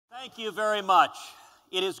Thank you very much.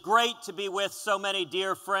 It is great to be with so many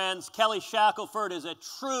dear friends. Kelly Shackelford is a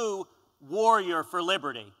true warrior for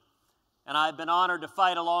liberty, and I've been honored to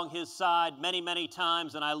fight along his side many, many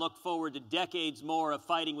times, and I look forward to decades more of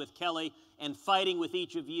fighting with Kelly and fighting with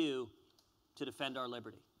each of you to defend our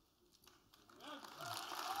liberty.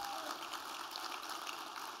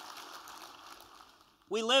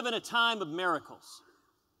 We live in a time of miracles.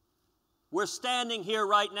 We're standing here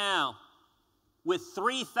right now with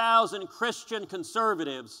 3,000 Christian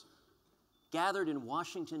conservatives gathered in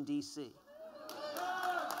Washington, D.C.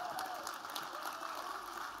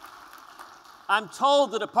 I'm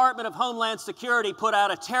told the Department of Homeland Security put out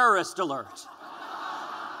a terrorist alert.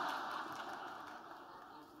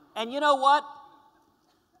 And you know what?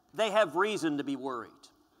 They have reason to be worried.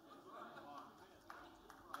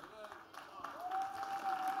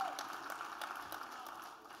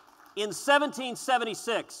 In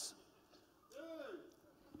 1776,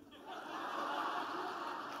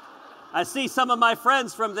 I see some of my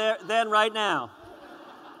friends from there then right now.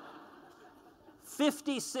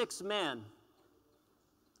 56 men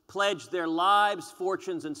pledged their lives,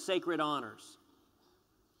 fortunes, and sacred honors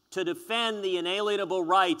to defend the inalienable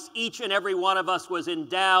rights each and every one of us was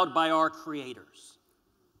endowed by our creators.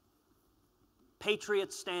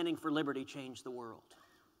 Patriots standing for liberty changed the world.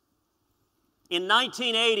 In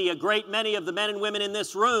 1980, a great many of the men and women in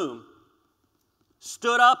this room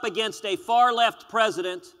stood up against a far-left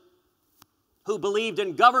president who believed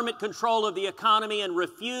in government control of the economy and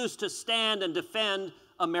refused to stand and defend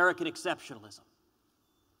American exceptionalism.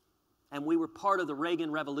 And we were part of the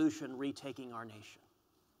Reagan Revolution retaking our nation.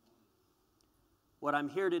 What I'm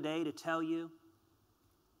here today to tell you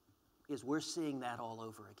is we're seeing that all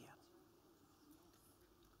over again.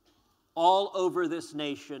 All over this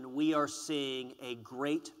nation, we are seeing a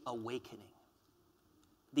great awakening.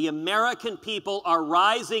 The American people are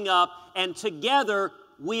rising up, and together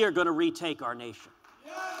we are going to retake our nation.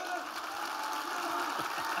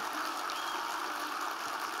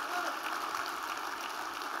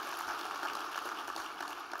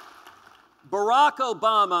 Barack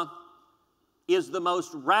Obama is the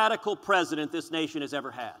most radical president this nation has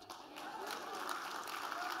ever had.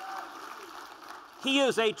 He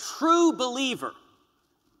is a true believer,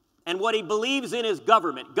 and what he believes in is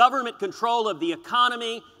government control of the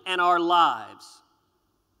economy and our lives.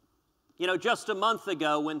 You know, just a month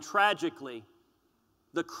ago, when tragically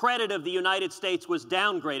the credit of the United States was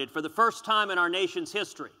downgraded for the first time in our nation's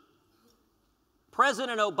history,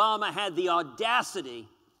 President Obama had the audacity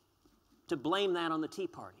to blame that on the Tea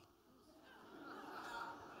Party.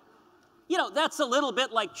 You know, that's a little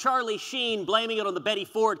bit like Charlie Sheen blaming it on the Betty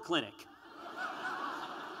Ford Clinic.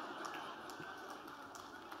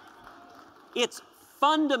 It's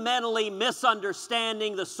fundamentally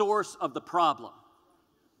misunderstanding the source of the problem.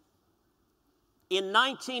 In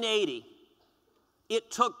 1980,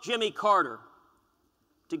 it took Jimmy Carter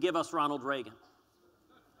to give us Ronald Reagan.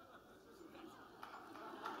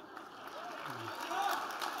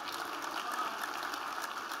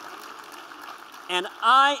 And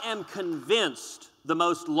I am convinced the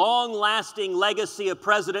most long-lasting legacy of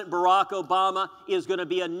President Barack Obama is going to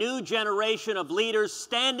be a new generation of leaders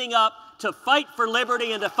standing up to fight for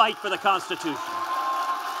liberty and to fight for the Constitution.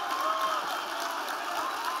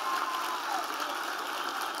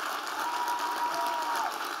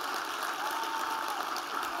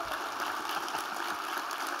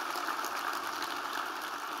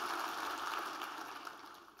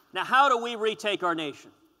 Now, how do we retake our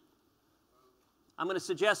nation? I'm going to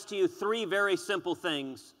suggest to you three very simple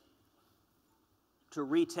things to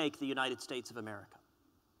retake the United States of America.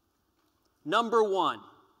 Number one,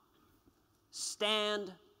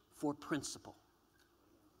 stand for principle.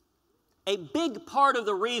 A big part of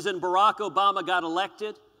the reason Barack Obama got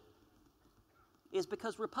elected is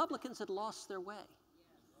because Republicans had lost their way.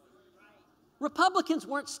 Republicans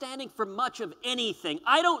weren't standing for much of anything.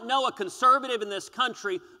 I don't know a conservative in this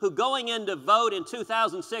country who, going in to vote in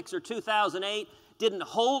 2006 or 2008, didn't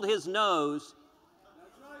hold his nose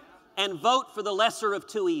and vote for the lesser of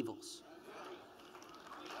two evils.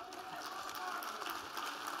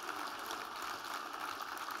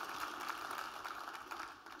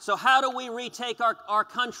 So how do we retake our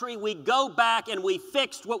country? We go back and we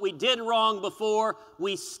fixed what we did wrong before.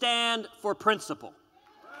 We stand for principle.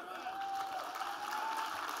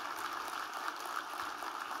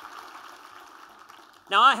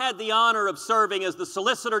 Now, I had the honor of serving as the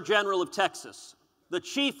Solicitor General of Texas, the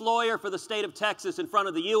chief lawyer for the state of Texas in front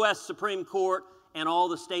of the U.S. Supreme Court and all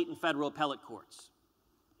the state and federal appellate courts.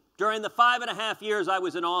 During the 5.5 years I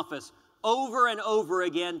was in office, over and over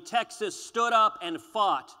again, Texas stood up and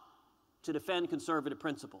fought to defend conservative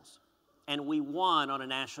principles, and we won on a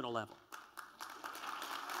national level.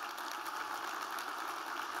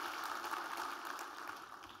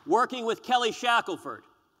 Working with Kelly Shackelford,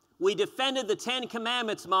 we defended the Ten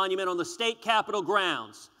Commandments monument on the state capitol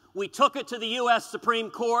grounds. We took it to the U.S. Supreme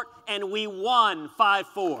Court, and we won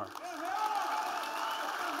 5-4.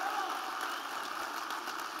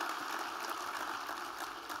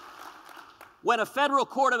 When a federal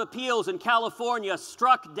court of appeals in California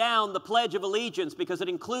struck down the Pledge of Allegiance because it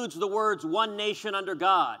includes the words, "one nation under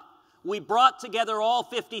God," we brought together all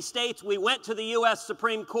 50 states, we went to the U.S.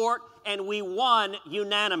 Supreme Court, and we won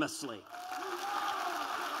unanimously.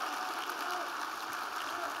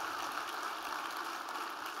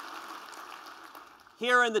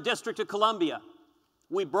 Here in the District of Columbia,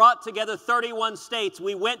 we brought together 31 states.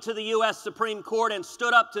 We went to the U.S. Supreme Court and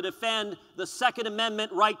stood up to defend the Second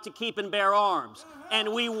Amendment right to keep and bear arms.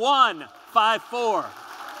 And we won 5-4.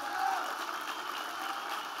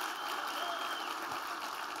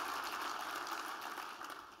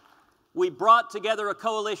 We brought together a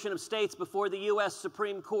coalition of states before the U.S.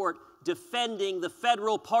 Supreme Court defending the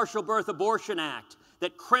federal Partial Birth Abortion Act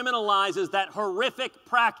that criminalizes that horrific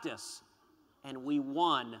practice. And we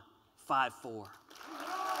won 5-4.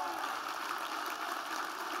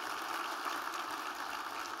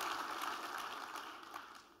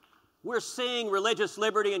 We're seeing religious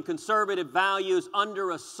liberty and conservative values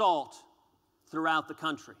under assault throughout the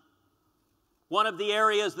country. One of the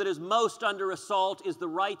areas that is most under assault is the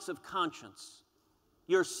rights of conscience.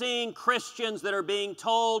 You're seeing Christians that are being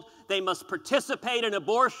told they must participate in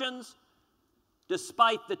abortions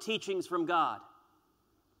despite the teachings from God.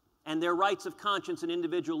 And their rights of conscience and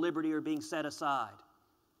individual liberty are being set aside.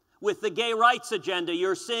 With the gay rights agenda,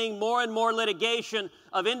 you're seeing more and more litigation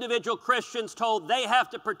of individual Christians told they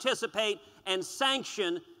have to participate and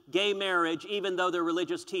sanction gay marriage even though their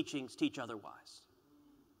religious teachings teach otherwise.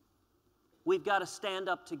 We've got to stand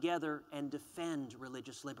up together and defend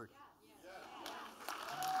religious liberty.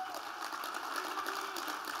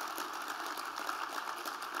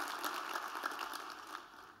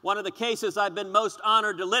 One of the cases I've been most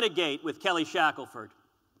honored to litigate with Kelly Shackelford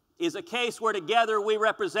is a case where together we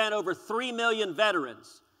represent over 3 million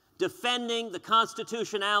veterans defending the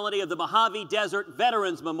constitutionality of the Mojave Desert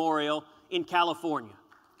Veterans Memorial in California.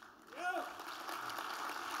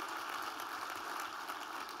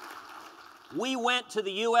 We went to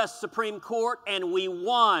the U.S. Supreme Court and we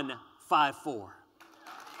won 5-4.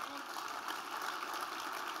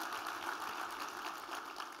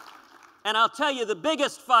 And I'll tell you, the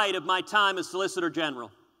biggest fight of my time as Solicitor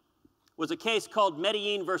General was a case called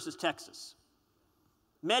Medellin versus Texas.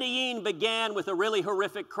 Medellin began with a really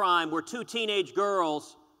horrific crime where 2 teenage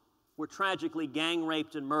girls were tragically gang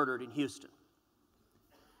raped and murdered in Houston.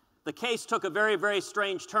 The case took a very, very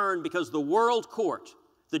strange turn because the World Court,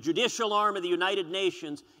 the judicial arm of the United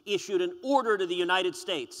Nations, issued an order to the United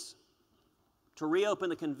States to reopen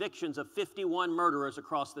the convictions of 51 murderers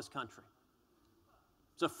across this country.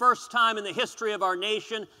 It's the first time in the history of our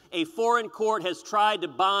nation a foreign court has tried to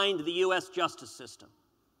bind the U.S. justice system.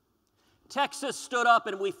 Texas stood up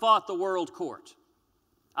and we fought the World Court.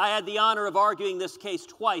 I had the honor of arguing this case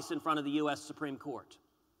twice in front of the U.S. Supreme Court.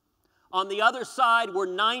 On the other side were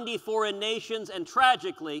 90 foreign nations, and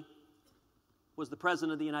tragically was the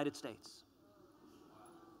President of the United States.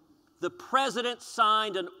 The President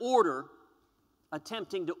signed an order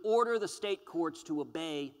attempting to order the state courts to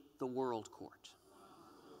obey the World Court.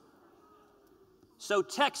 So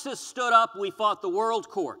Texas stood up, we fought the World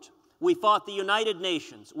Court, we fought the United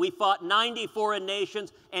Nations, we fought 90 foreign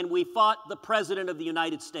nations, and we fought the President of the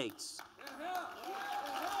United States.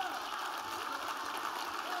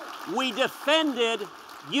 We defended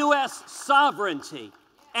U.S. sovereignty,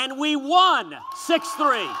 and we won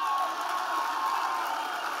 6-3.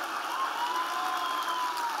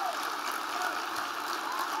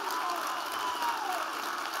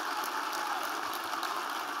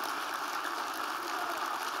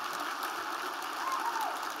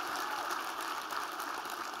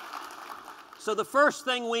 So the first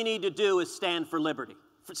thing we need to do is stand for liberty,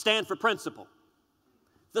 stand for principle.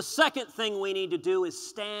 The second thing we need to do is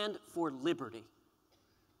stand for liberty.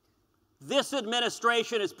 This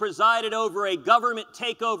administration has presided over a government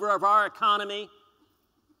takeover of our economy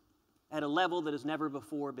at a level that has never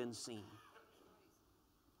before been seen.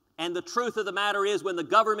 And the truth of the matter is, when the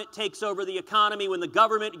government takes over the economy, when the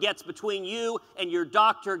government gets between you and your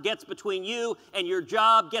doctor, gets between you and your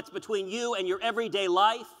job, gets between you and your everyday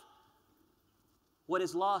life, what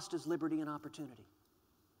is lost is liberty and opportunity.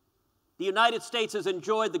 The United States has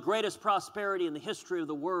enjoyed the greatest prosperity in the history of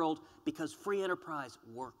the world because free enterprise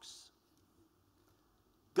works.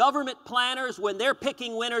 Government planners, when they're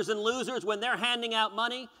picking winners and losers, when they're handing out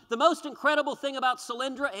money, the most incredible thing about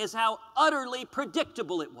Solyndra is how utterly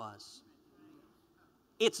predictable it was.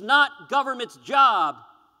 It's not government's job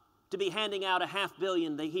to be handing out $500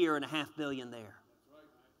 million here and $500 million there.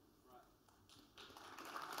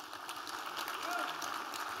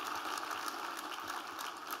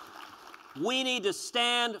 We need to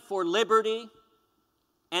stand for liberty,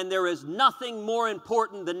 and there is nothing more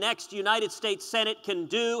important the next United States Senate can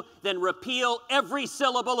do than repeal every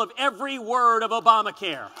syllable of every word of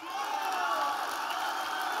Obamacare.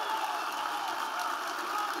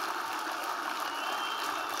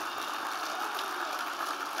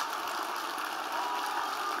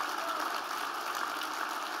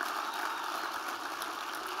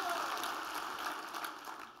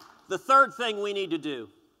 The third thing we need to do,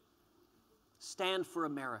 stand for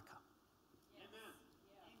America.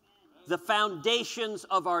 The foundations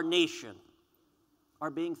of our nation are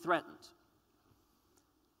being threatened.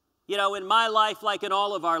 You know, in my life, like in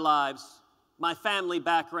all of our lives, my family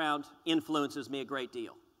background influences me a great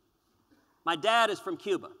deal. My dad is from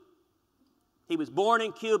Cuba. He was born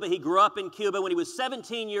in Cuba. He grew up in Cuba. When he was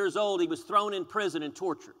 17 years old, he was thrown in prison and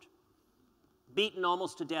tortured, beaten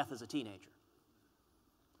almost to death as a teenager.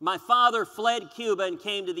 My father fled Cuba and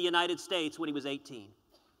came to the United States when he was 18.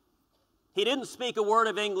 He didn't speak a word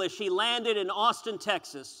of English. He landed in Austin,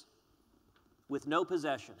 Texas, with no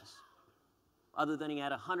possessions, other than he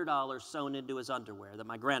had $100 sewn into his underwear that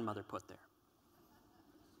my grandmother put there.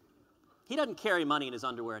 He doesn't carry money in his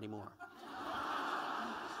underwear anymore.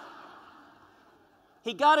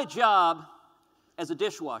 He got a job as a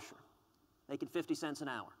dishwasher, making 50 cents an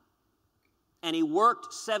hour. And he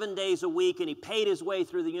worked 7 days a week, and he paid his way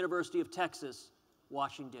through the University of Texas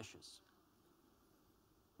washing dishes.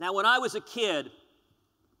 Now, when I was a kid,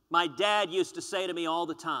 my dad used to say to me all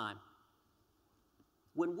the time,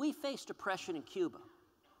 when we faced oppression in Cuba,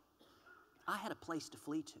 I had a place to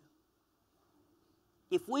flee to.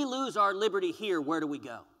 If we lose our liberty here, where do we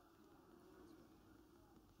go?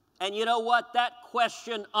 And you know what? That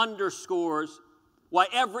question underscores why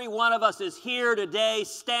every one of us is here today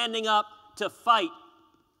standing up to fight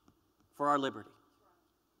for our liberty.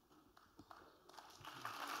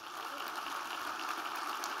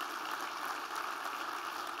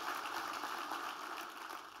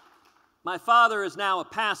 My father is now a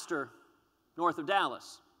pastor north of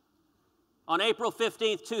Dallas. On April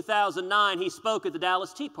 15th, 2009, he spoke at the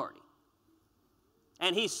Dallas Tea Party.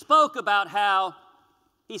 And he spoke about how,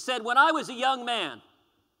 he said, when I was a young man,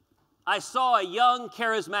 I saw a young,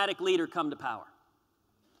 charismatic leader come to power.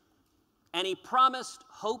 And he promised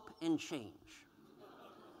hope and change.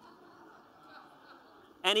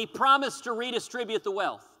 And he promised to redistribute the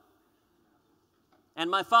wealth. And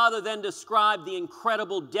my father then described the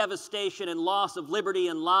incredible devastation and loss of liberty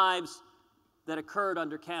and lives that occurred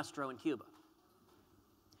under Castro in Cuba.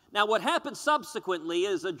 Now, what happened subsequently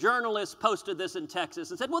is a journalist posted this in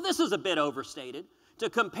Texas and said, well, this is a bit overstated. To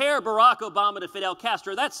compare Barack Obama to Fidel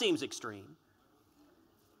Castro, that seems extreme.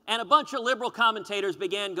 And a bunch of liberal commentators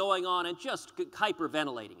began going on and just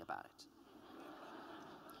hyperventilating about it.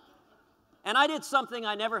 And I did something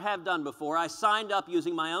I never have done before. I signed up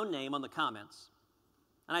using my own name on the comments.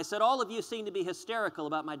 And I said, all of you seem to be hysterical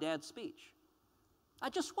about my dad's speech. I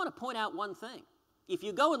just want to point out one thing. If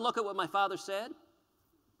you go and look at what my father said,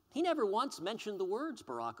 he never once mentioned the words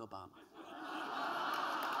Barack Obama.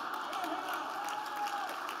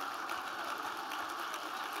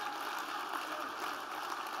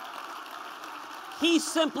 He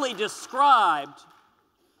simply described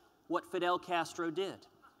what Fidel Castro did.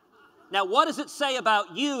 Now, what does it say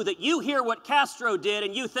about you that you hear what Castro did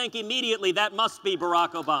and you think immediately that must be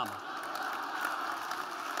Barack Obama?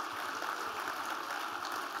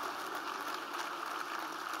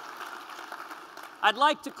 I'd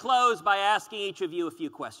like to close by asking each of you a few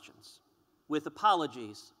questions, with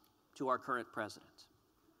apologies to our current president.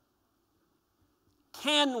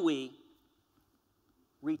 Can we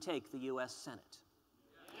retake the U.S. Senate?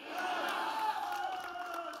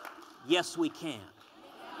 Yes, we can.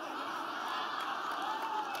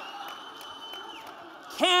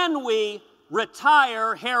 Can we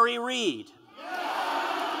retire Harry Reid?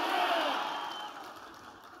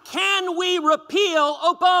 Can we repeal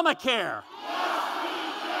Obamacare?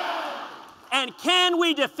 And can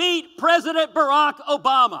we defeat President Barack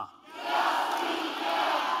Obama?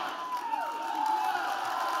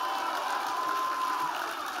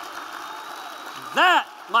 That,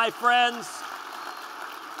 my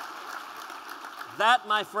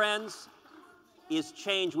friends, is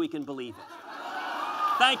change we can believe in.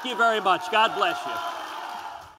 Thank you very much. God bless you.